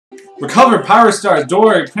Recover power stars,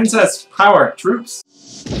 door, princess power, troops.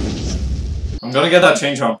 I'm gonna get that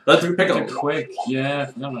change home. Let's pick it quick. Yeah, I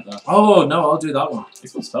forgot about that. Oh no, I'll do that one.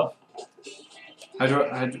 It's good stuff. How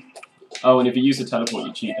do Oh, and if you use the teleport,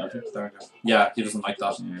 you cheat, don't you? There we go. Yeah, he doesn't like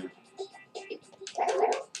that. Yeah.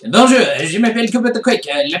 Bonjour, je m'appelle Cupid the Quick.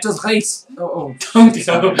 Let us race. Oh, Don't be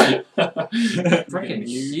so freaking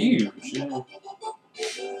huge. Yeah.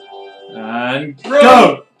 And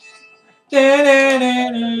go.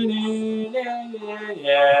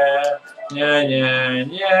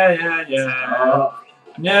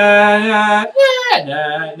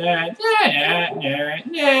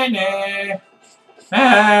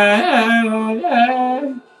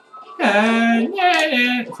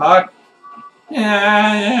 Fuck.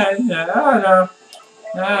 I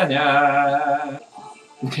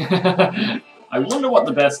wonder what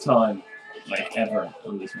the best time, like, ever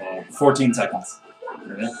on this wall. 14 seconds.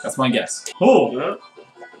 Really? That's my guess. Oh! Yeah.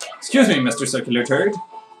 Excuse me, Mr. Circular Turd.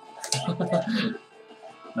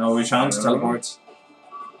 No, we shan't teleport.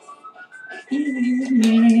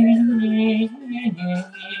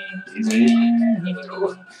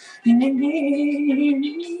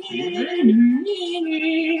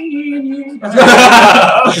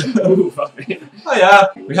 Oh yeah,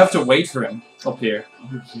 we have to wait for him up here.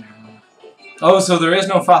 Oh, so there is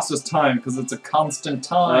no fastest time because it's a constant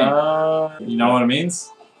time. You know what it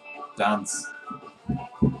means? Dance.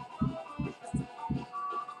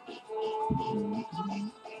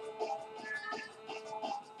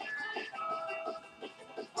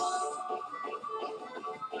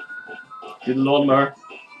 Do the lawnmower.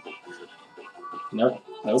 Nope.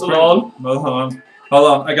 That was Hold wrong. on. Hold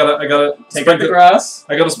on. I gotta Take out the grass.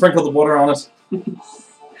 I gotta sprinkle the water on it.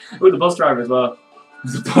 Ooh, the bus driver as well.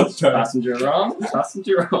 The bus driver. Passenger on.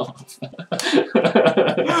 Passenger off.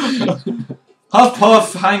 Huff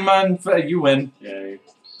puff, hangman, you win. Yay.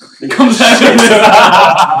 It comes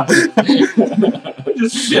out.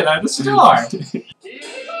 Just shit out of the star.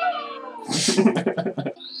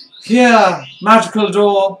 Yeah, magical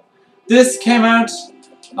door. This came out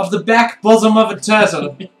of the back bosom of a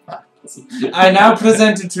turtle. I now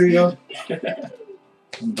present it to you. The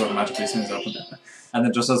door magically swings open. And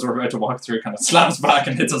then just as we're about to walk through, it kind of slams back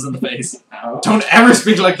and hits us in the face. Ow. Don't ever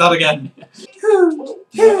speak like that again.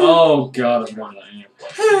 Oh god, I'm going to let you.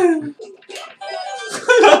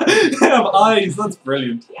 They have eyes, that's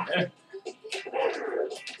brilliant.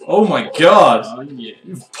 Oh my god. Oh yeah.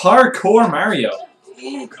 Parkour Mario.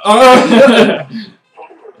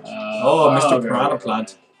 Oh, Mr. Piranha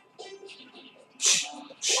Plant. Shh,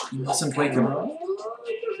 shh, you mustn't wake him.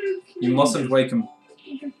 You mustn't wake him.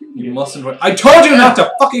 You mustn't wake. I told you not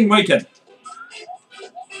to fucking wake him!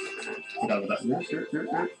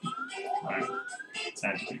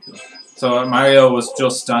 Sounds pretty cool. So Mario was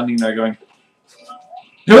just standing there going,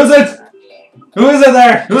 who is it? Who is it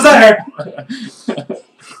there? Who's there?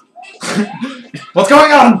 What's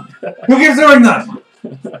going on? Who keeps doing that?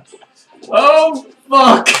 Oh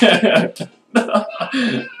fuck!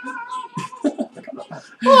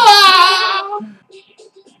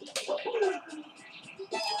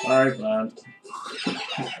 Sorry, man.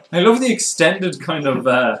 I love the extended kind of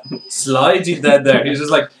slide he did there. He's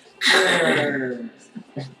just like,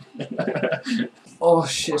 oh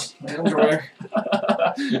shit, my underwear.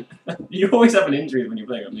 You always have an injury when you're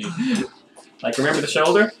playing with me. Like, remember the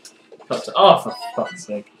shoulder? Oh, for fuck's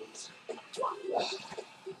sake.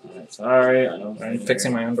 Right, sorry, I know. I'm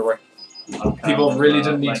fixing my underwear. On People camera, really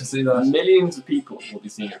didn't need like, to see that. Millions of people will be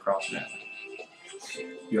seeing your cross now.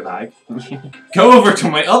 You lag. Go over to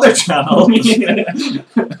my other channel.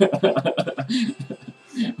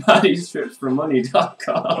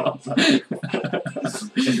 MattyStripsForMoney.com.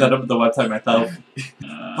 Set up the website myself.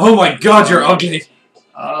 Oh my god, you're ugly.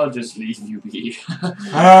 I'll just leave you be.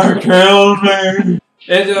 Kill me.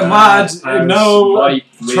 It's a mad, no,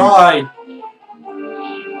 try.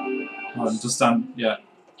 Oh, just stand, yeah.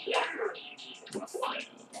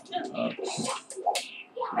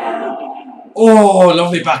 Oh,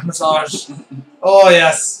 lovely back massage. Oh,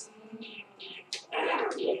 yes.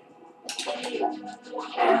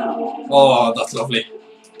 Oh, that's lovely.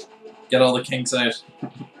 Get all the kinks out.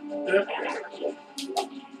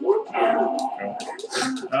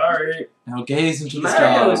 Sorry. Now gaze into the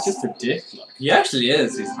Mario is stars. just a dick. Like. He actually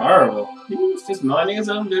is. He's horrible. He's just minding his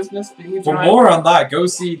own business, being a For giant. more on that, go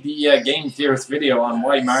see the Game Theorist video on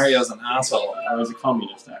why Mario's an asshole. I was a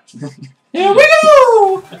communist, actually. Here we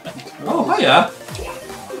go! Oh, hiya.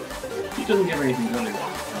 He doesn't give anything done anymore. I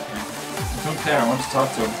don't care, I want to talk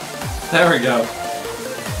to him. There we go.